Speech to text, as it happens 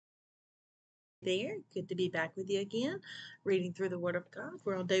There. Good to be back with you again, reading through the Word of God.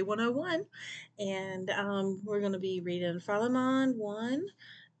 We're on day 101, and we're going to be reading Philemon 1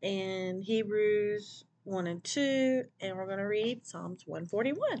 and Hebrews 1 and 2, and we're going to read Psalms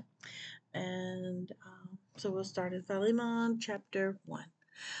 141. And so we'll start in Philemon chapter 1.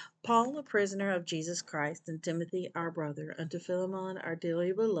 Paul, a prisoner of Jesus Christ, and Timothy, our brother, unto Philemon, our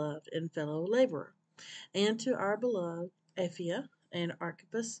dearly beloved and fellow laborer, and to our beloved Ephia and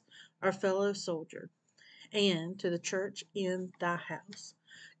Archippus, our fellow soldier, and to the church in thy house.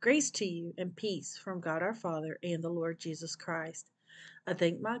 Grace to you and peace from God our Father and the Lord Jesus Christ. I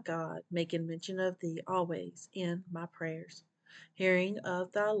thank my God, making mention of thee always in my prayers, hearing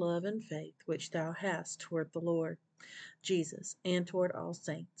of thy love and faith which thou hast toward the Lord Jesus and toward all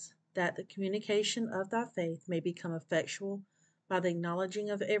saints, that the communication of thy faith may become effectual by the acknowledging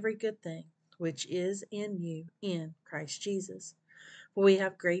of every good thing which is in you in Christ Jesus. For we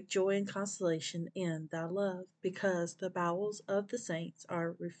have great joy and consolation in thy love, because the bowels of the saints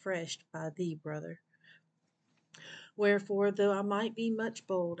are refreshed by thee, brother. Wherefore, though I might be much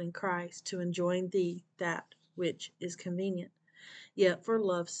bold in Christ to enjoin thee that which is convenient, yet for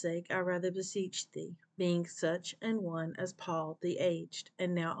love's sake I rather beseech thee, being such an one as Paul the aged,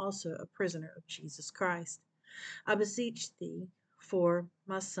 and now also a prisoner of Jesus Christ, I beseech thee for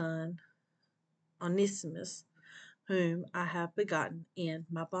my son Onesimus, whom I have begotten in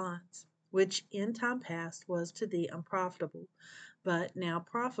my bonds, which in time past was to thee unprofitable, but now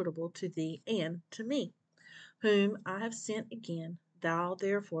profitable to thee and to me, whom I have sent again. Thou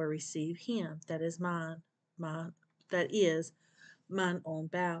therefore receive him that is mine own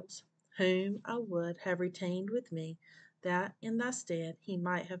bowels, whom I would have retained with me, that in thy stead he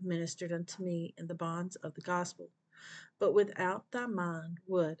might have ministered unto me in the bonds of the gospel. But without thy mind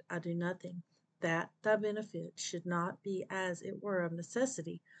would I do nothing, that thy benefit should not be as it were of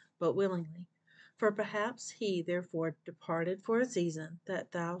necessity, but willingly. For perhaps he therefore departed for a season,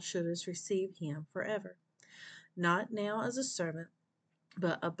 that thou shouldest receive him forever, not now as a servant,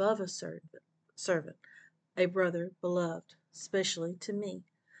 but above a servant, a brother beloved, specially to me,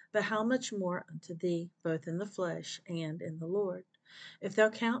 but how much more unto thee, both in the flesh and in the Lord. If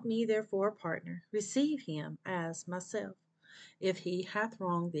thou count me therefore a partner, receive him as myself. If he hath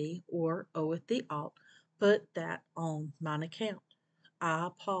wronged thee, or oweth thee aught, put that on mine account. I,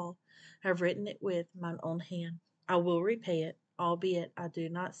 Paul, have written it with mine own hand. I will repay it, albeit I do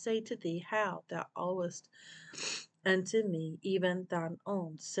not say to thee how thou owest unto me even thine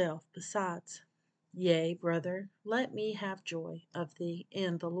own self besides. Yea, brother, let me have joy of thee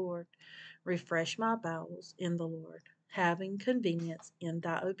in the Lord. Refresh my bowels in the Lord. Having convenience in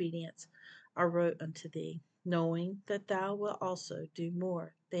thy obedience, I wrote unto thee, knowing that thou wilt also do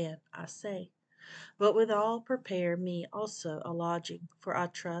more than I say. But withal prepare me also a lodging, for I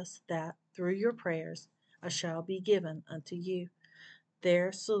trust that through your prayers I shall be given unto you.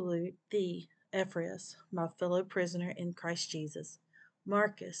 There salute thee, Ephraim, my fellow prisoner in Christ Jesus,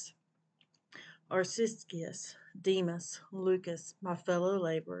 Marcus, Arciscius, Demas, Lucas, my fellow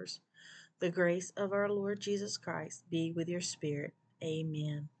laborers. The grace of our Lord Jesus Christ be with your spirit.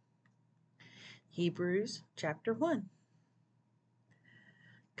 Amen. Hebrews chapter 1.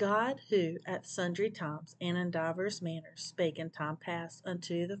 God, who at sundry times and in divers manners spake in time past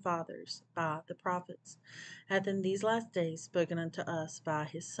unto the fathers by the prophets, hath in these last days spoken unto us by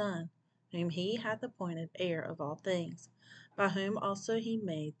his Son, whom he hath appointed heir of all things, by whom also he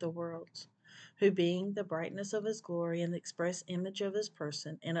made the worlds, who being the brightness of his glory and the express image of his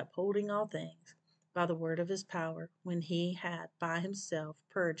person, and upholding all things by the word of his power, when he had by himself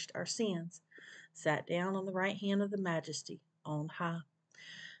purged our sins, sat down on the right hand of the majesty on high,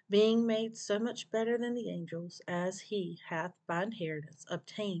 being made so much better than the angels, as he hath by inheritance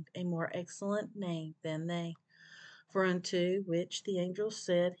obtained a more excellent name than they. For unto which the angels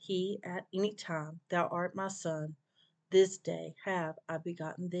said he at any time, Thou art my Son, this day have I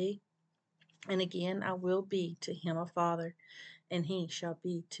begotten thee. And again I will be to him a father, and he shall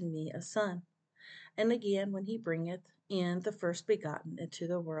be to me a son. And again, when he bringeth in the first begotten into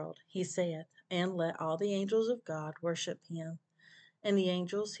the world, he saith, And let all the angels of God worship him. And the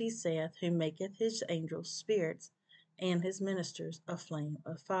angels he saith, who maketh his angels spirits, and his ministers a flame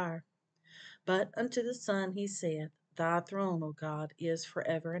of fire. But unto the Son he saith, Thy throne, O God, is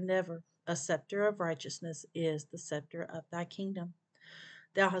forever and ever. A scepter of righteousness is the scepter of thy kingdom.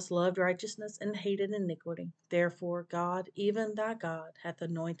 Thou hast loved righteousness and hated iniquity. Therefore God, even thy God, hath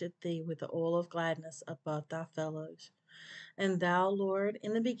anointed thee with the oil of gladness above thy fellows. And thou, Lord,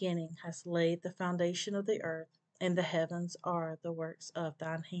 in the beginning hast laid the foundation of the earth, and the heavens are the works of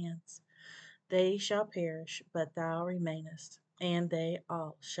thine hands. They shall perish, but thou remainest, and they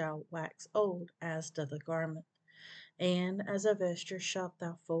all shall wax old as doth a garment. And as a vesture shalt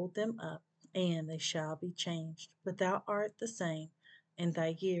thou fold them up, and they shall be changed. But thou art the same, and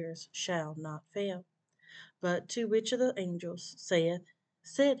thy years shall not fail. But to which of the angels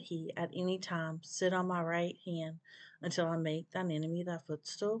said he at any time, Sit on my right hand, until I make thine enemy thy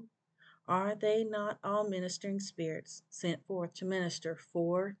footstool? Are they not all ministering spirits, sent forth to minister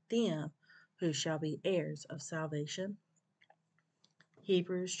for them who shall be heirs of salvation?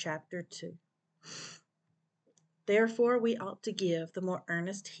 Hebrews chapter 2. Therefore we ought to give the more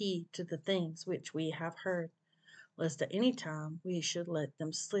earnest heed to the things which we have heard, lest at any time we should let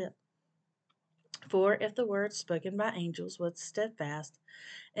them slip. For if the word spoken by angels was steadfast,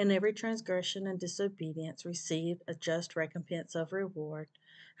 and every transgression and disobedience received a just recompense of reward,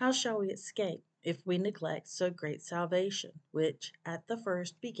 how shall we escape if we neglect so great salvation, which at the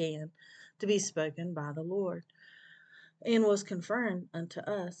first began to be spoken by the Lord, and was confirmed unto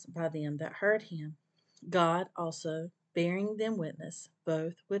us by them that heard him? God also bearing them witness,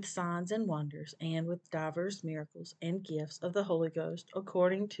 both with signs and wonders, and with divers miracles and gifts of the Holy Ghost,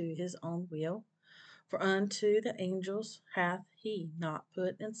 according to his own will. For unto the angels hath he not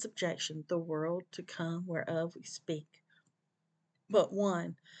put in subjection the world to come whereof we speak. But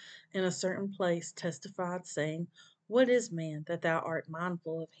one in a certain place testified, saying, What is man that thou art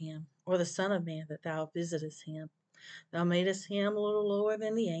mindful of him, or the Son of man that thou visitest him? Thou madest him a little lower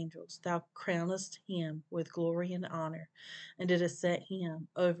than the angels. Thou crownest him with glory and honor, and didst set him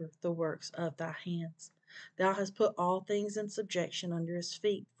over the works of thy hands. Thou hast put all things in subjection under his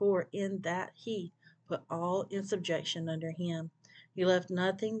feet, for in that he put all in subjection under him, he left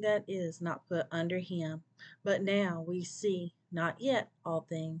nothing that is not put under him. But now we see not yet all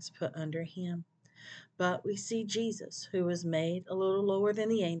things put under him. But we see Jesus, who was made a little lower than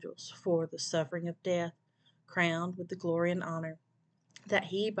the angels for the suffering of death, crowned with the glory and honor, that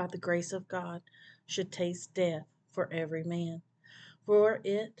he, by the grace of God, should taste death for every man. For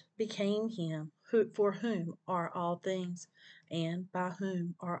it became him for whom are all things, and by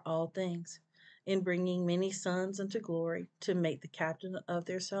whom are all things, in bringing many sons unto glory, to make the captain of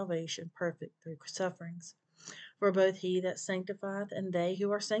their salvation perfect through sufferings. For both he that sanctifieth and they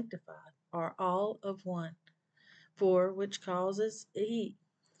who are sanctified are all of one, for which cause he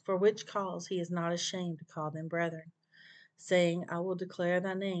is not ashamed to call them brethren, saying, I will declare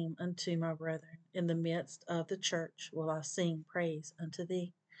thy name unto my brethren. In the midst of the church will I sing praise unto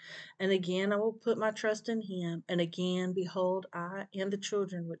thee. And again I will put my trust in him. And again, behold, I and the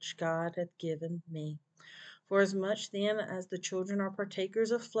children which God hath given me. For as much then as the children are partakers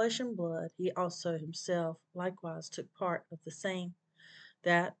of flesh and blood, he also himself likewise took part of the same,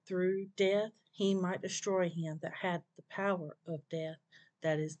 that through death he might destroy him that had the power of death,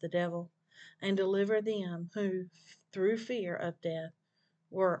 that is, the devil, and deliver them who, through fear of death,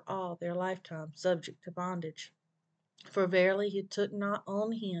 were all their lifetime subject to bondage. For verily he took not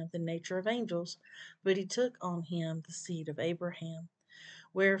on him the nature of angels, but he took on him the seed of Abraham.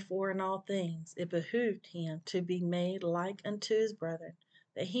 Wherefore in all things it behooved him to be made like unto his brethren,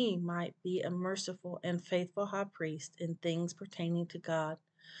 that he might be a merciful and faithful high priest in things pertaining to God,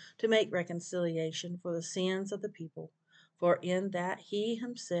 to make reconciliation for the sins of the people. For in that he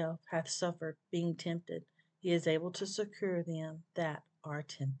himself hath suffered being tempted, he is able to succor them that are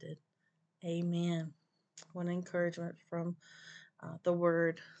tempted. Amen. One encouragement from the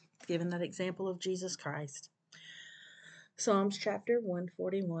word, given that example of Jesus Christ. Psalms chapter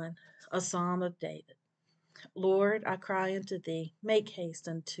 141, a psalm of David. Lord, I cry unto thee, make haste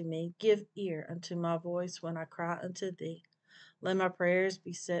unto me, give ear unto my voice when I cry unto thee. Let my prayers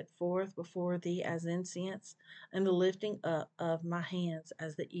be set forth before thee as incense, and the lifting up of my hands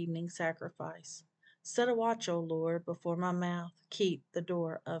as the evening sacrifice. Set a watch, O Lord, before my mouth, keep the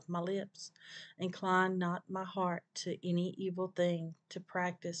door of my lips. Incline not my heart to any evil thing, to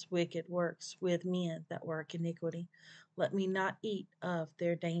practice wicked works with men that work iniquity. Let me not eat of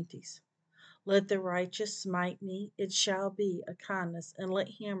their dainties. Let the righteous smite me, it shall be a kindness, and let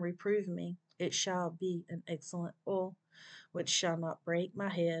him reprove me, it shall be an excellent oil, which shall not break my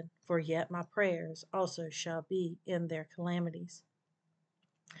head, for yet my prayers also shall be in their calamities.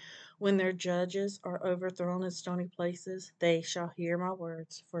 When their judges are overthrown in stony places, they shall hear my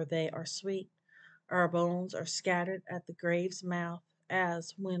words, for they are sweet. Our bones are scattered at the grave's mouth,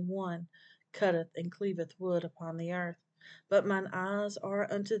 as when one cutteth and cleaveth wood upon the earth. But mine eyes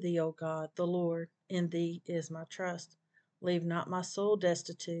are unto thee, O God, the Lord, in thee is my trust. Leave not my soul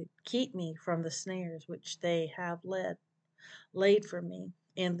destitute, keep me from the snares which they have laid for me,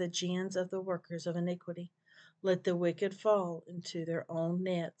 and the gins of the workers of iniquity. Let the wicked fall into their own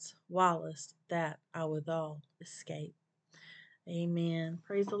nets, whilst that I withal escape. Amen.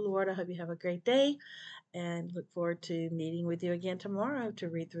 Praise the Lord. I hope you have a great day and look forward to meeting with you again tomorrow to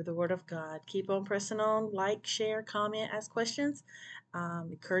read through the Word of God. Keep on pressing on, like, share, comment, ask questions.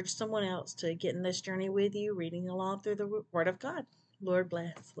 Encourage someone else to get in this journey with you, reading along through the Word of God. Lord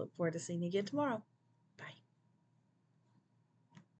bless. Look forward to seeing you again tomorrow.